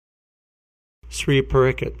Sri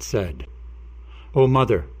Pariksit said, "O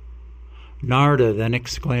mother." Narada then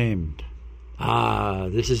exclaimed, "Ah,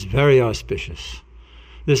 this is very auspicious.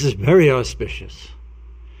 This is very auspicious."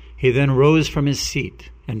 He then rose from his seat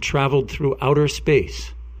and traveled through outer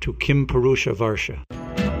space to Kimpurusha Varsha.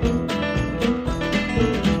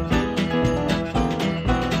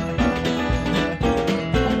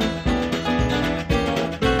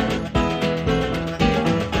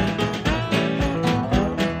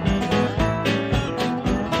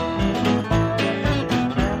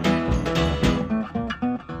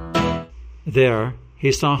 There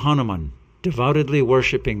he saw Hanuman devoutly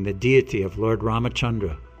worshipping the deity of Lord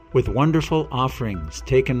Ramachandra with wonderful offerings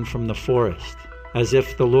taken from the forest, as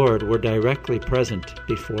if the Lord were directly present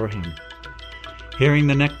before him. Hearing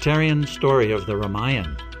the nectarian story of the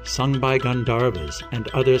Ramayana, sung by Gandharvas and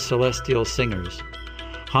other celestial singers,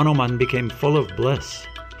 Hanuman became full of bliss.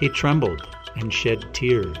 He trembled and shed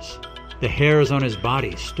tears. The hairs on his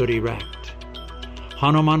body stood erect.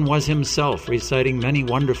 Hanuman was himself reciting many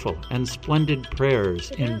wonderful and splendid prayers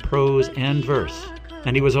in prose and verse,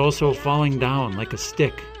 and he was also falling down like a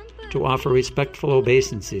stick to offer respectful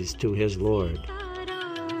obeisances to his Lord.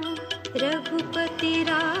 Raghupati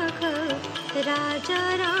Raghav, Raja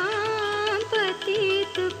Ram,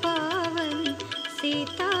 Patit Pavan,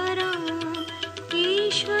 Sita Ram,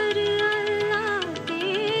 Ishwar Allah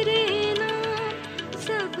Tere Naam,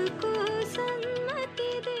 Sabko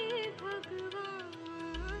Sanmati De Bhagwan.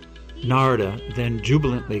 Narada then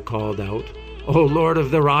jubilantly called out, "O Lord of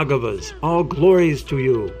the Raghavas, all glories to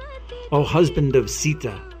you! O husband of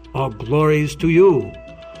Sita, all glories to you!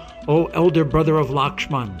 O elder brother of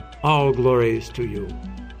Lakshman, all glories to you!"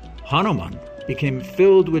 Hanuman became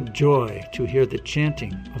filled with joy to hear the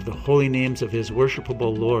chanting of the holy names of his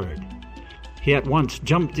worshipable Lord. He at once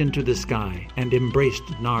jumped into the sky and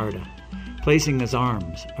embraced Narada, placing his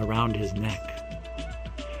arms around his neck.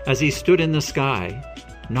 As he stood in the sky,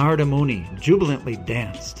 Narada Muni jubilantly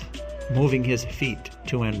danced, moving his feet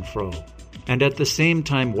to and fro, and at the same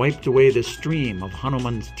time wiped away the stream of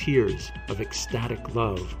Hanuman's tears of ecstatic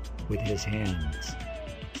love with his hands.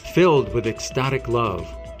 Filled with ecstatic love,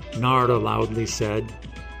 Narada loudly said,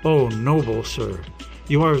 "O noble sir,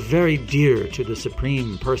 you are very dear to the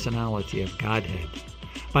Supreme Personality of Godhead.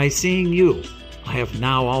 By seeing you, I have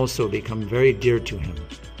now also become very dear to him."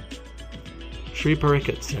 Sri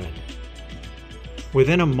Pariksit said,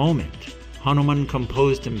 "Within a moment, Hanuman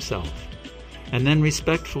composed himself, and then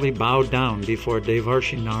respectfully bowed down before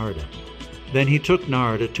Devarshi Narada. Then he took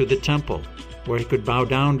Narada to the temple, where he could bow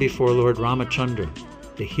down before Lord Ramachandra,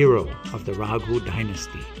 the hero of the Raghu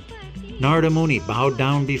dynasty. Narada Muni bowed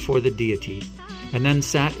down before the deity, and then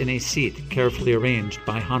sat in a seat carefully arranged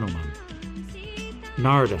by Hanuman.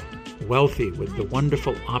 Narada, wealthy with the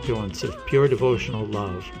wonderful opulence of pure devotional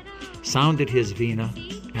love, sounded his veena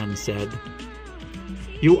and said,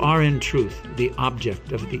 "You are in truth the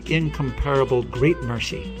object of the incomparable great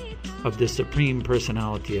mercy of the Supreme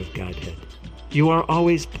Personality of Godhead. You are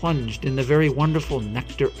always plunged in the very wonderful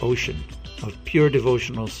nectar ocean of pure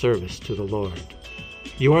devotional service to the Lord.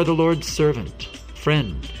 You are the Lord's servant,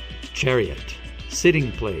 friend, chariot,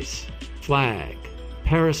 sitting place, flag,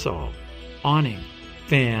 parasol, awning,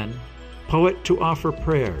 fan, poet to offer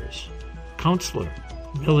prayers, counselor,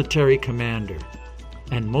 military commander,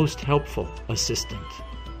 and most helpful assistant.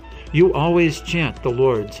 You always chant the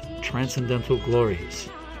Lord's transcendental glories.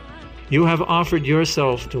 You have offered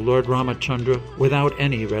yourself to Lord Ramachandra without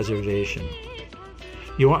any reservation.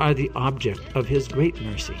 You are the object of his great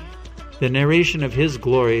mercy. The narration of his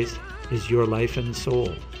glories is your life and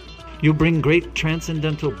soul. You bring great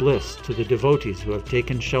transcendental bliss to the devotees who have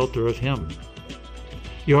taken shelter of him.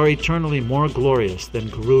 You are eternally more glorious than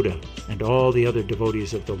Garuda and all the other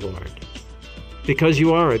devotees of the Lord. Because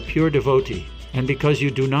you are a pure devotee, and because you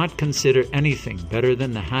do not consider anything better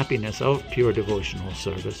than the happiness of pure devotional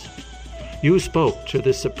service, you spoke to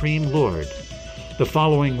the Supreme Lord the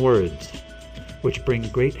following words, which bring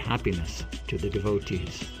great happiness to the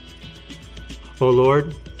devotees. O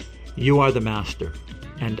Lord, you are the Master,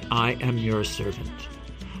 and I am your servant.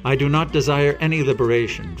 I do not desire any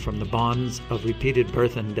liberation from the bonds of repeated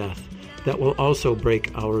birth and death that will also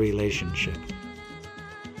break our relationship."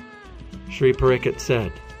 Sri Pariksit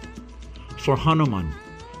said, for Hanuman,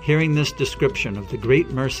 hearing this description of the great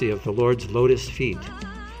mercy of the Lord's lotus feet,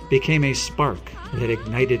 became a spark that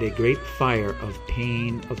ignited a great fire of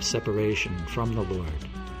pain of separation from the Lord.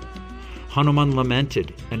 Hanuman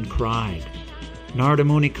lamented and cried. Narada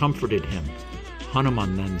Muni comforted him.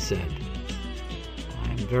 Hanuman then said, "I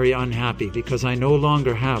am very unhappy because I no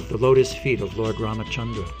longer have the lotus feet of Lord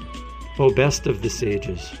Ramachandra. O best of the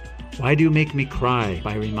sages, Why do you make me cry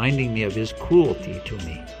by reminding me of his cruelty to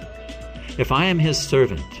me? If I am his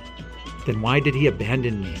servant, then why did he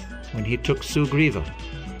abandon me when he took Sugriva,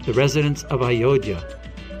 the residents of Ayodhya,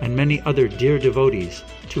 and many other dear devotees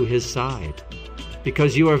to his side?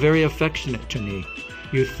 Because you are very affectionate to me,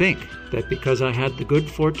 you think that because I had the good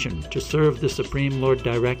fortune to serve the Supreme Lord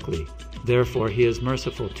directly, therefore he is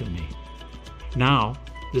merciful to me. Now,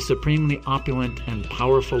 the supremely opulent and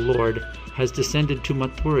powerful Lord has descended to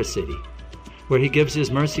Mathura city, where he gives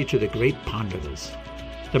his mercy to the great Pandavas.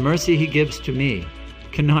 The mercy he gives to me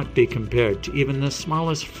cannot be compared to even the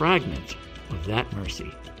smallest fragment of that mercy.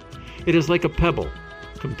 It is like a pebble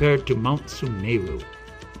compared to Mount Sumeru.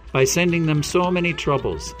 By sending them so many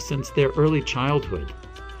troubles since their early childhood,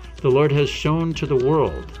 the Lord has shown to the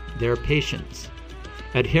world their patience,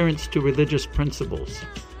 adherence to religious principles,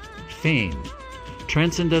 fame,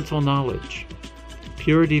 transcendental knowledge,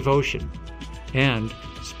 pure devotion, and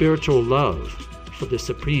spiritual love for the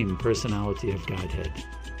Supreme Personality of Godhead.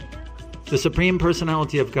 The Supreme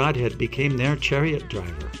Personality of Godhead became their chariot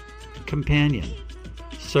driver, companion,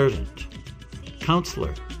 servant,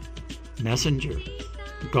 counselor, messenger,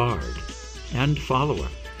 guard, and follower.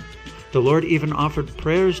 The Lord even offered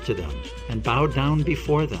prayers to them and bowed down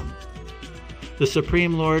before them. The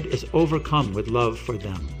Supreme Lord is overcome with love for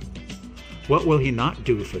them. What will he not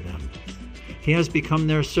do for them? He has become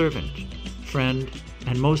their servant, friend,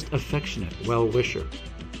 and most affectionate well-wisher.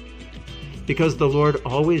 Because the Lord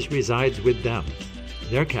always resides with them,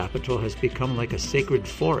 their capital has become like a sacred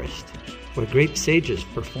forest where great sages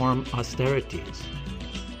perform austerities.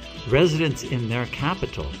 Residence in their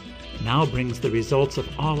capital now brings the results of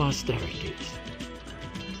all austerities.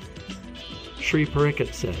 Sri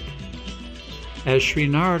Pariksit said, as Sri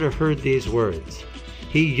Narada heard these words,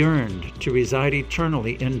 he yearned to reside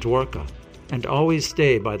eternally in Dwarka and always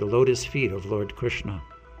stay by the lotus feet of Lord Krishna.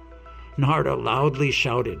 Narada loudly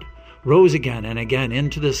shouted, rose again and again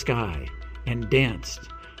into the sky, and danced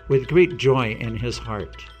with great joy in his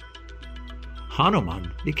heart.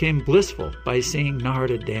 Hanuman became blissful by seeing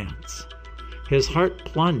Narada dance. His heart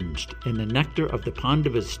plunged in the nectar of the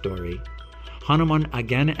Pandavas' story. Hanuman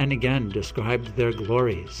again and again described their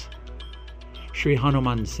glories. Sri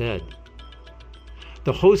Hanuman said,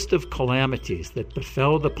 the host of calamities that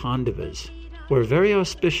befell the Pandavas were very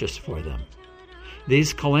auspicious for them.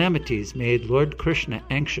 These calamities made Lord Krishna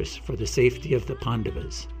anxious for the safety of the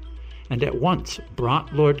Pandavas, and at once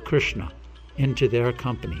brought Lord Krishna into their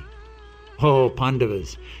company. O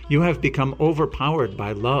Pandavas, you have become overpowered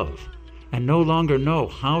by love, and no longer know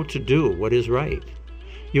how to do what is right.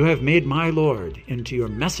 You have made my Lord into your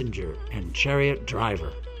messenger and chariot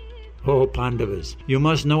driver. O Pandavas, you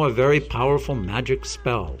must know a very powerful magic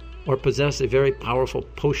spell, or possess a very powerful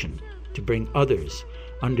potion to bring others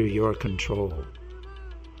under your control.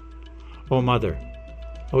 O Mother,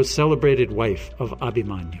 O celebrated wife of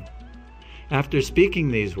Abhimanyu. After speaking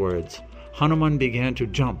these words, Hanuman began to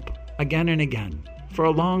jump again and again. For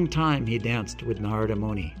a long time he danced with Narada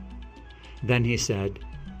Muni. Then he said,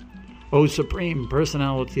 O Supreme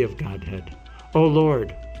Personality of Godhead, O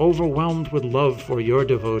Lord, overwhelmed with love for your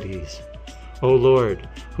devotees, O Lord,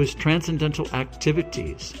 whose transcendental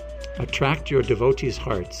activities attract your devotees'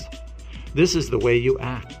 hearts, this is the way you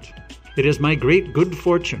act. It is my great good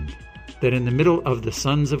fortune that in the middle of the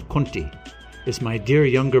sons of Kunti is my dear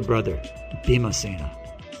younger brother, Bhimasena.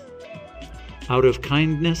 Out of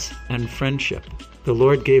kindness and friendship, the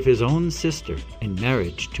Lord gave his own sister in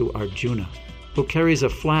marriage to Arjuna, who carries a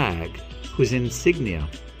flag whose insignia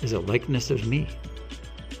is a likeness of me.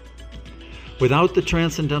 Without the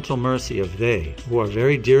transcendental mercy of they who are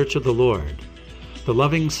very dear to the Lord, the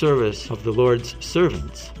loving service of the Lord's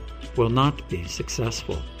servants will not be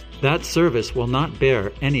successful. That service will not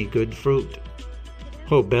bear any good fruit.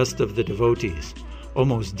 O best of the devotees, O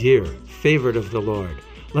most dear, favored of the Lord,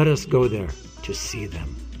 let us go there to see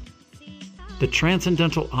them. The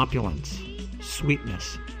transcendental opulence,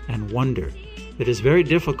 sweetness, and wonder that is very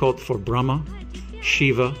difficult for Brahma,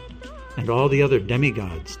 Shiva, and all the other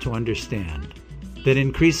demigods to understand, that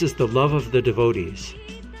increases the love of the devotees,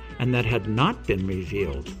 and that had not been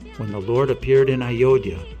revealed when the Lord appeared in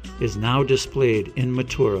Ayodhya, is now displayed in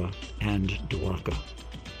Mathura and Dwarka.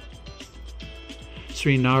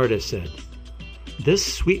 Sri Narada said, this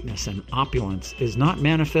sweetness and opulence is not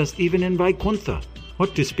manifest even in Vaikuntha.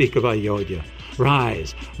 What to speak of Ayodhya?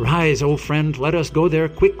 Rise, rise, O friend, let us go there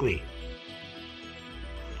quickly.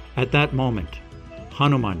 At that moment,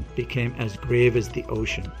 Hanuman became as grave as the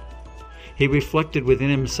ocean. He reflected within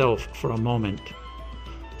himself for a moment,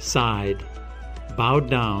 sighed,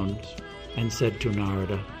 bowed down, and said to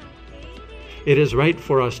Narada, It is right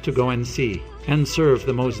for us to go and see and serve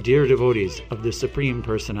the most dear devotees of the Supreme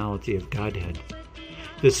Personality of Godhead.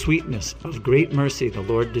 The sweetness of great mercy the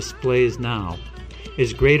Lord displays now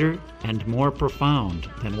is greater and more profound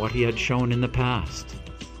than what he had shown in the past.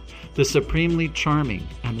 The supremely charming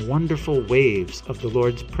and wonderful waves of the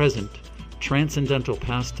Lord's present transcendental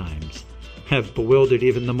pastimes have bewildered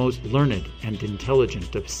even the most learned and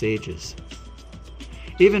intelligent of sages.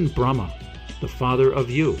 Even Brahma, the father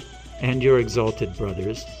of you and your exalted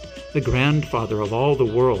brothers, the grandfather of all the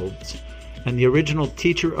worlds, and the original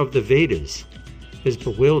teacher of the Vedas, is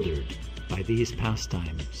bewildered by these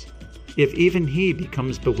pastimes. If even he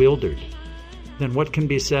becomes bewildered, then what can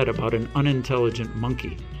be said about an unintelligent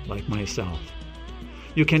monkey like myself?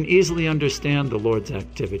 You can easily understand the Lord's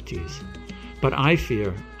activities, but I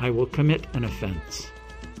fear I will commit an offense.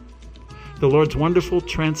 The Lord's wonderful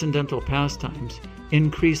transcendental pastimes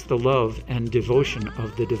increase the love and devotion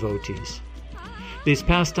of the devotees. These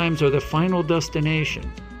pastimes are the final destination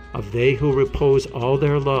of they who repose all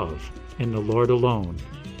their love in the Lord alone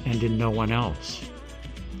and in no one else.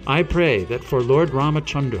 I pray that for Lord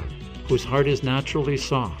Ramachandra, whose heart is naturally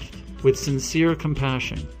soft, with sincere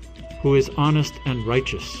compassion, who is honest and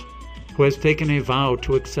righteous, who has taken a vow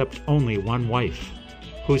to accept only one wife,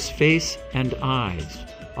 whose face and eyes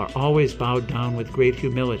are always bowed down with great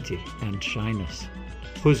humility and shyness,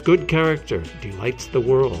 whose good character delights the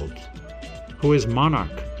world, who is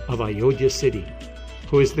monarch of Ayodhya city,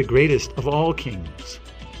 who is the greatest of all kings,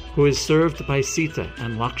 who is served by Sita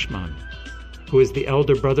and Lakshman, who is the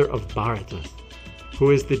elder brother of Bharata,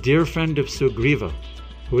 who is the dear friend of Sugriva,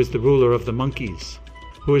 who is the ruler of the monkeys,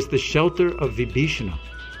 who is the shelter of Vibhishana,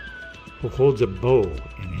 who holds a bow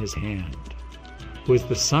in his hand, who is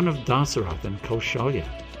the son of Dasarath and Kaushalya,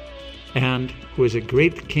 and who is a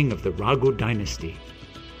great king of the Raghu dynasty.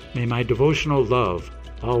 May my devotional love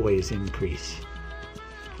always increase.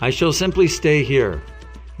 I shall simply stay here,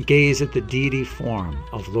 gaze at the deity form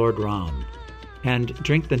of Lord Ram, and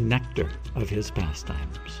drink the nectar of his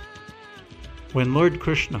pastimes. When Lord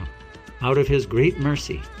Krishna, out of his great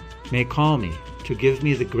mercy, may call me to give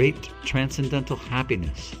me the great transcendental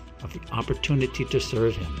happiness of the opportunity to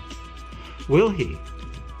serve him, will he,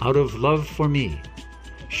 out of love for me,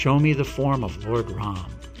 show me the form of Lord Ram,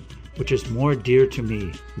 which is more dear to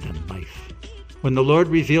me than life. When the Lord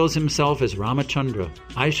reveals himself as Ramachandra,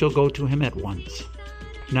 I shall go to him at once.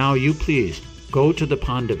 Now you please go to the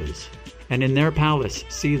Pandavas, and in their palace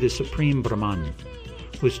see the Supreme Brahman,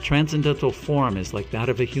 whose transcendental form is like that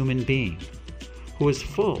of a human being, who is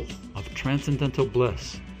full of transcendental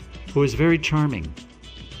bliss, who is very charming,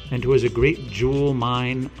 and who is a great jewel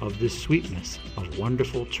mine of the sweetness of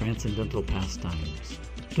wonderful transcendental pastimes.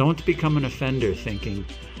 Don't become an offender thinking,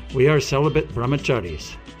 we are celibate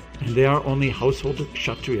brahmacharis, and they are only household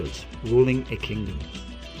kshatriyas ruling a kingdom.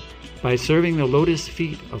 By serving the lotus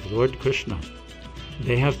feet of Lord Krishna,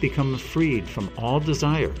 they have become freed from all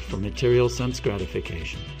desire for material sense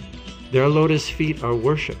gratification. Their lotus feet are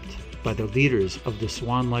worshipped by the leaders of the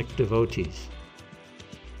swan-like devotees.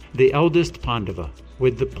 The eldest Pandava,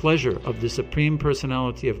 with the pleasure of the Supreme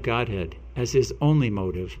Personality of Godhead as his only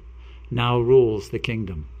motive, now rules the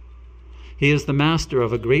kingdom. He is the master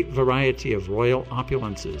of a great variety of royal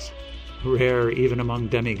opulences, rare even among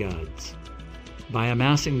demigods. By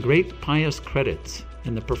amassing great pious credits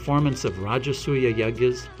in the performance of Rajasuya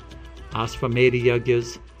Yagyas, Asvamedha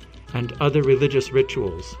Yagyas, and other religious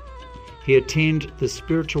rituals, he attained the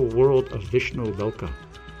spiritual world of Vishnu Loka.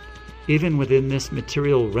 Even within this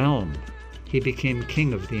material realm, he became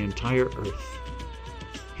king of the entire earth.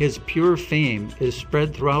 His pure fame is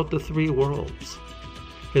spread throughout the three worlds.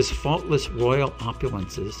 His faultless royal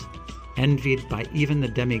opulences, envied by even the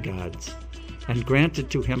demigods, and granted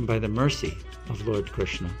to him by the mercy of Lord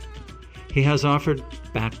Krishna, he has offered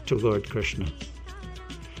back to Lord Krishna.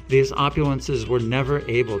 These opulences were never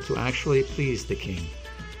able to actually please the king.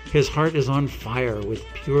 His heart is on fire with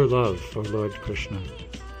pure love for Lord Krishna.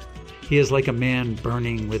 He is like a man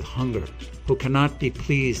burning with hunger, who cannot be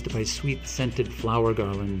pleased by sweet-scented flower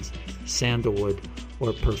garlands, sandalwood,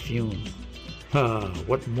 or perfume.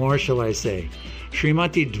 What more shall I say?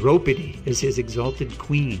 Srimati Draupadi is his exalted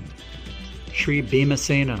queen. Sri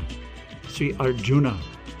Bhimasena, Sri Arjuna,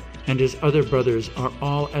 and his other brothers are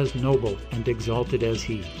all as noble and exalted as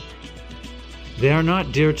he. They are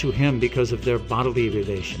not dear to him because of their bodily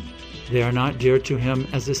relation. They are not dear to him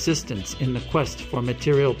as assistants in the quest for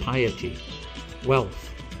material piety, wealth,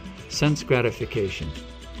 sense gratification,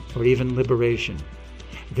 or even liberation.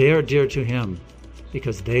 They are dear to him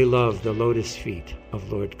because they love the lotus feet of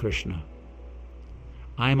Lord Krishna.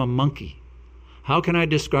 I am a monkey. How can I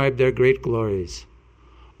describe their great glories?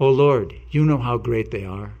 O Lord, you know how great they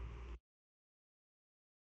are.